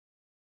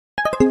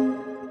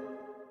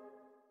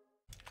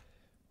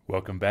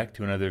Welcome back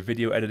to another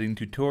video editing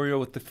tutorial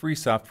with the free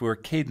software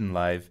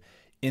Kdenlive.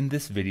 In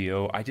this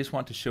video, I just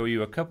want to show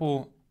you a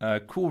couple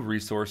cool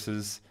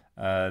resources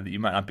that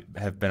you might not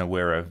have been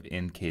aware of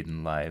in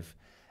Kdenlive.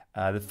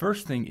 The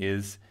first thing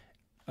is,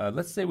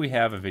 let's say we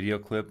have a video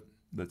clip.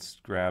 Let's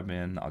grab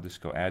in, I'll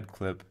just go add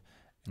clip,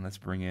 and let's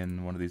bring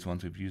in one of these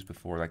ones we've used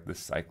before, like this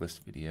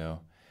cyclist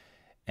video.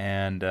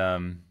 And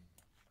so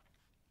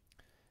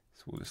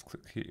we'll just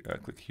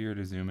click here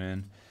to zoom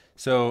in.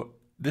 So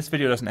this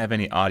video doesn't have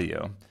any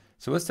audio.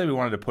 So let's say we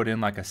wanted to put in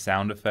like a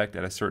sound effect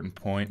at a certain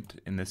point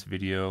in this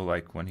video,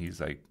 like when he's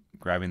like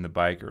grabbing the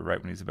bike or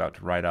right when he's about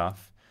to ride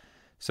off.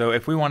 So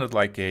if we wanted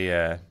like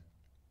I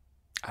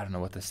don't know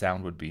what the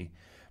sound would be,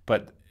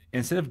 but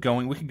instead of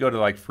going, we can go to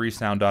like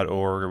freesound.org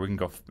or we can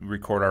go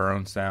record our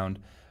own sound,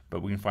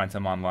 but we can find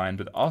some online.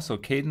 But also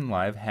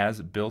Kdenlive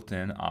has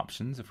built-in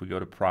options. If we go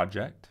to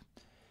project,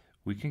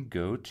 we can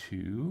go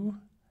to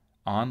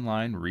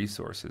online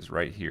resources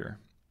right here.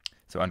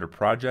 So under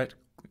project,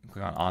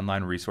 click on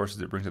online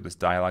resources. It brings up this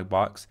dialog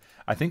box.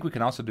 I think we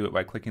can also do it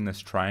by clicking this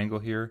triangle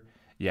here.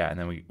 Yeah, and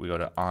then we go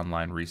to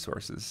online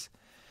resources.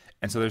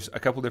 And so there's a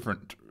couple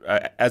different,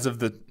 as of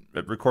the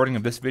recording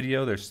of this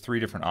video, there's 3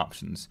 different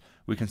options.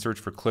 We can search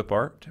for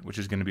clipart, which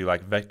is going to be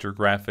like vector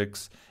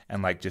graphics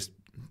and like just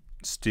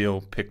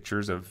still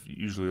pictures of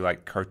usually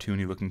like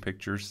cartoony looking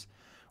pictures.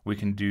 We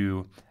can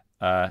do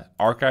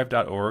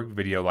archive.org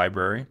video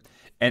library.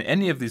 And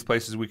any of these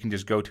places we can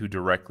just go to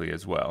directly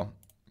as well.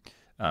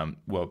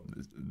 Well,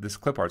 this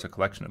clipart's a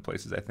collection of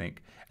places, I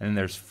think. And then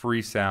there's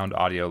free sound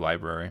audio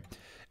library.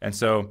 And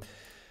so,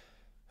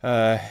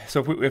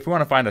 if we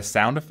want to find a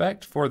sound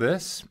effect for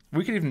this,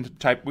 we could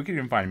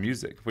even find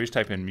music. If we just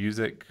type in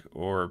music,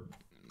 or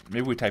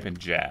maybe we type in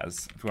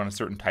jazz. If we want a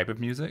certain type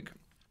of music,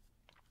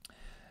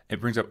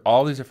 it brings up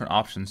all these different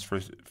options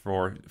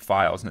for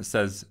files. And it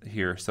says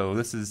here, so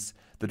this is,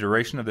 the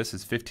duration of this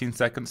is 15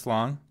 seconds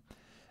long.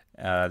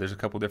 There's a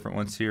couple different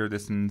ones here.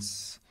 This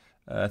one's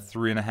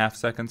 3.5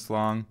 seconds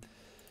long.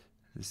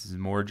 This is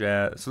more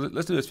jazz. So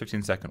let's do this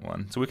 15-second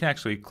one. So we can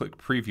actually click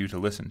preview to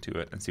listen to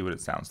it and see what it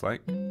sounds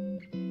like.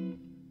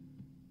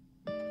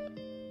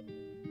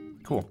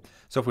 Cool.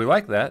 So if we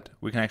like that,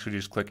 we can actually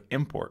just click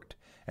import.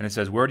 And it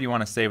says, where do you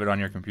want to save it on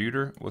your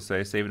computer? We'll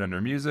say save it under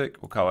music.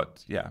 We'll call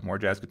it,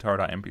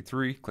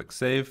 morejazzguitar.mp3. Click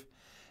save.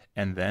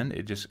 And then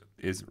it just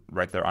is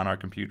right there on our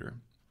computer.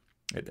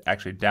 It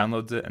actually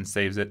downloads it and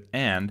saves it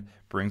and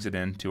brings it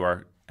into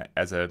our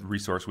as a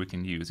resource we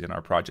can use in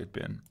our project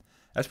bin.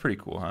 That's pretty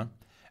cool, huh? And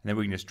then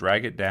we can just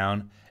drag it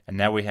down, and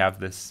now we have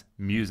this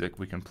music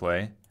we can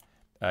play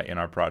in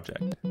our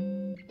project.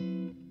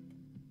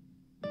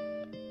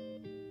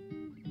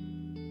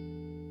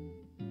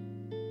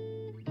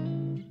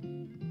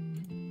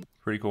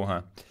 Pretty cool,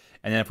 huh?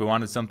 And then if we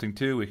wanted something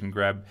too, we can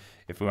grab,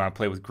 if we want to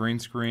play with green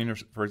screen, or,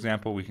 for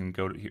example, we can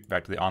go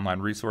back to the online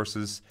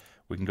resources.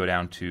 We can go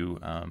down to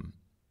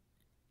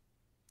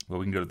well,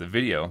 we can go to the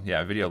video,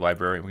 video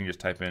library. We can just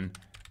type in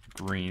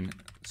green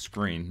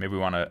screen. Maybe we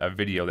want a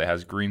video that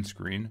has green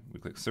screen. We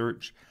click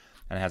search,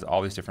 and it has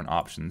all these different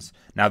options.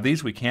 Now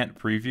these we can't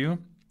preview,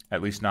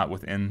 at least not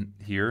within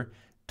here.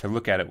 To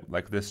look at it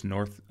like this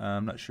north,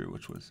 I'm not sure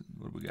what do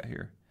we got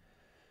here.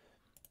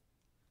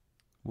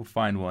 We'll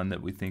find one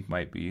that we think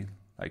might be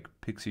like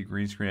Pixie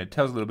green screen. It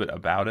tells a little bit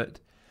about it.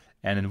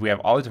 And then we have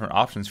all the different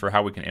options for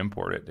how we can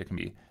import it. It can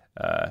be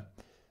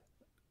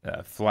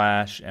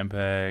Flash,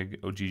 MPEG,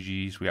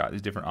 OGGs. We got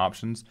these different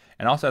options,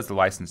 and also has the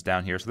license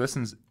down here. So this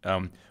is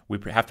we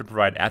have to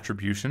provide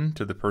attribution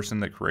to the person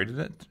that created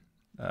it,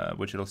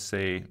 which it'll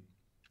say.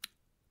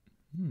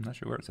 I'm not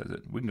sure where it says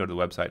it. We can go to the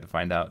website to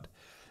find out,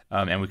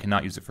 and we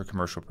cannot use it for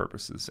commercial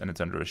purposes, and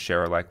it's under a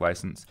share-alike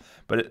license.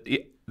 But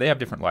they have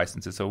different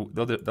licenses, so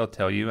they'll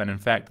tell you. And in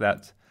fact,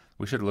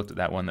 we should have looked at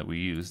that one that we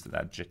used,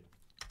 that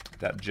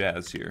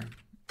jazz here.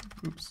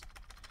 Oops.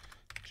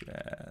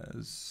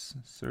 Jazz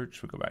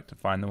search. We'll go back to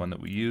find the one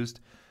that we used.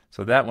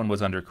 So that one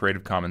was under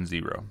Creative Commons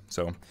 0.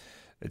 So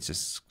it's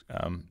just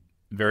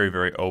very,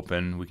 very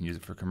open. We can use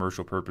it for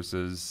commercial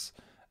purposes.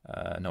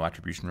 No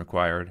attribution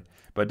required.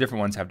 But different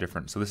ones have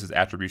different. So this is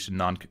attribution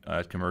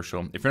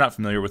non-commercial. If you're not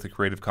familiar with the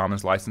Creative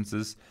Commons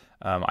licenses,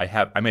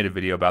 I made a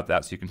video about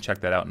that, so you can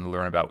check that out and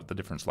learn about the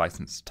different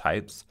license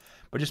types.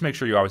 But just make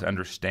sure you always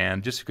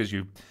understand. Just because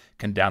you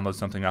can download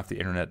something off the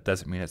internet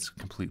doesn't mean it's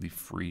completely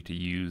free to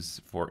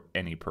use for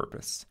any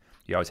purpose.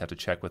 You always have to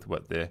check with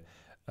what the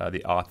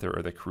author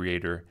or the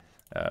creator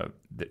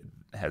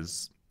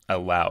has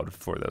allowed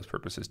for those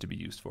purposes to be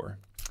used for.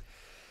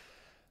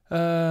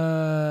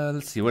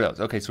 Let's see what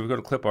else. Okay, so we go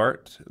to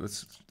clipart.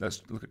 Let's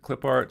look at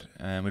clipart,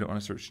 and we don't want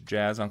to search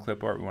jazz on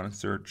clipart. We want to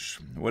search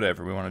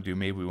whatever we want to do.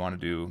 Maybe we want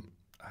to do.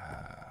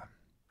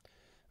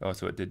 Oh,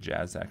 so it did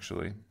jazz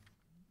actually.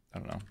 I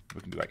don't know.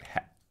 We can do like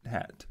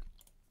hat.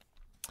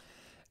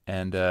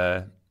 And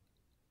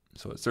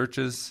so it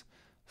searches,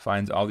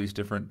 finds all these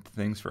different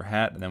things for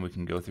hat, and then we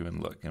can go through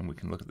and look. And we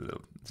can look at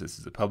this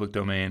is a public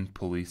domain,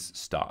 police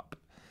stop.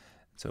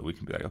 So we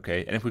can be like,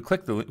 okay. And if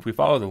we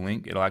follow the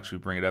link, it'll actually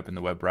bring it up in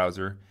the web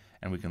browser,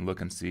 and we can look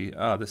and see,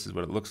 oh, this is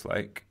what it looks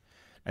like.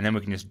 and then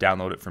we can just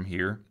download it from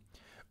here.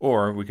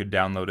 Or we could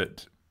download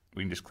it,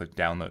 we can just click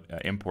download,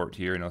 import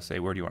here, and it'll say,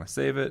 where do you want to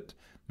save it?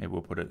 Maybe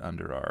we'll put it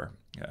under our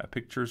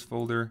pictures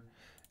folder,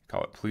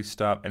 call it police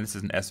stop, and this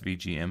is an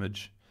SVG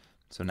image.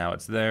 So now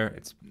it's there,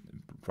 it's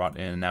brought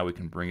in, and now we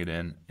can bring it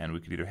in, and we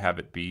could either have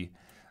it be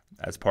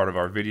as part of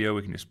our video,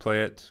 we can just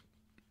play it.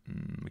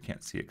 We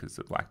can't see it because it's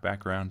a black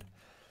background.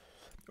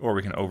 Or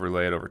we can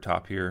overlay it over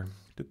top here.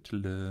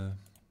 So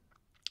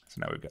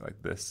now we've got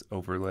like this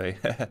overlay.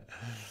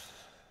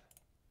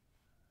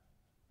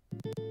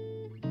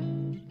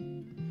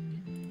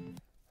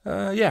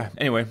 Yeah,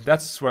 anyway,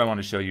 that's what I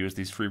wanted to show you is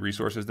these free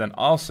resources. Then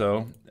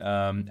also,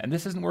 and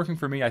this isn't working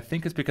for me, I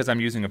think it's because I'm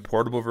using a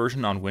portable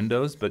version on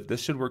Windows, but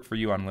this should work for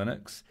you on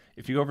Linux.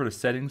 If you go over to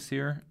settings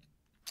here,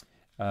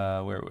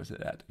 where was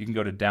it at? You can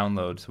go to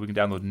download, so we can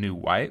download new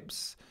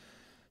wipes.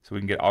 So we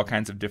can get all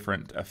kinds of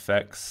different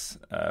effects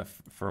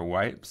for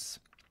wipes.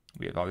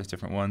 We have all these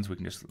different ones. We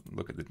can just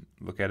look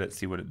at it,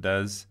 see what it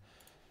does.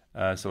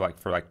 So like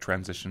for like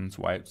transitions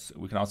wipes,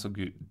 we can also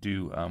we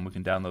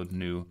can download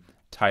new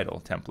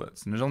title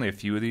templates. And there's only a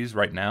few of these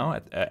right now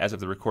as of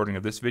the recording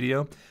of this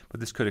video, but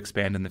this could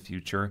expand in the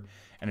future.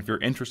 And if you're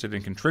interested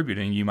in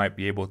contributing, you might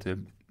be able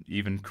to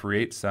even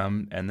create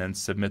some and then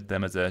submit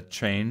them as a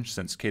change.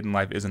 Since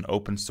Kdenlive is an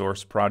open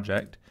source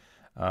project,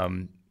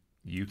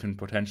 you can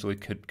potentially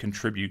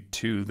contribute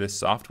to this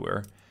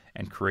software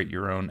and create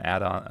your own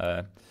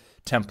add-on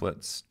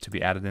templates to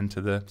be added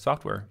into the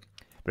software.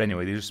 But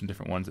anyway, these are some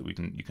different ones that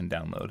you can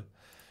download,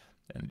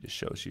 and it just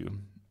shows you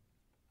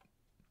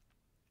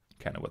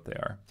kind of what they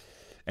are.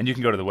 And you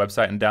can go to the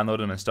website and download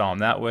them, install them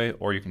that way,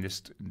 or you can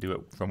just do it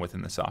from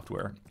within the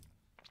software.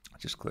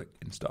 Just click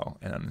install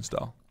and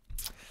uninstall.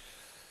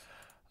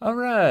 All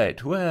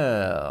right,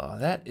 well,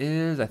 that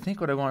is, I think,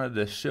 what I wanted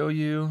to show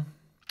you.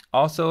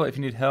 Also, if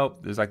you need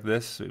help, there's like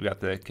this. We've got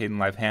the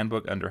Kdenlive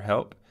handbook under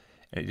help,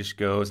 and it just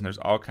goes, and there's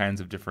all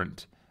kinds of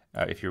different,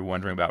 if you're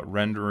wondering about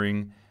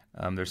rendering,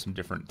 there's some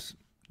different,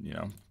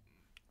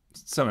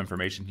 some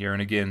information here.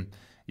 And again,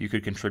 you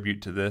could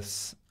contribute to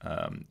this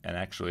and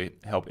actually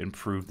help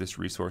improve this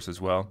resource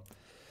as well.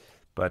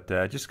 But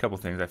just a couple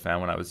things I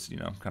found when I was,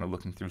 kind of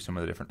looking through some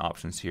of the different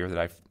options here that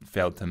I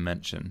failed to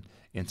mention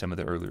in some of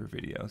the earlier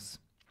videos.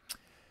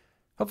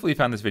 Hopefully you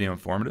found this video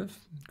informative.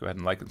 Go ahead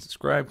and like and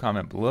subscribe,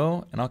 comment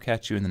below, and I'll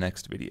catch you in the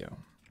next video.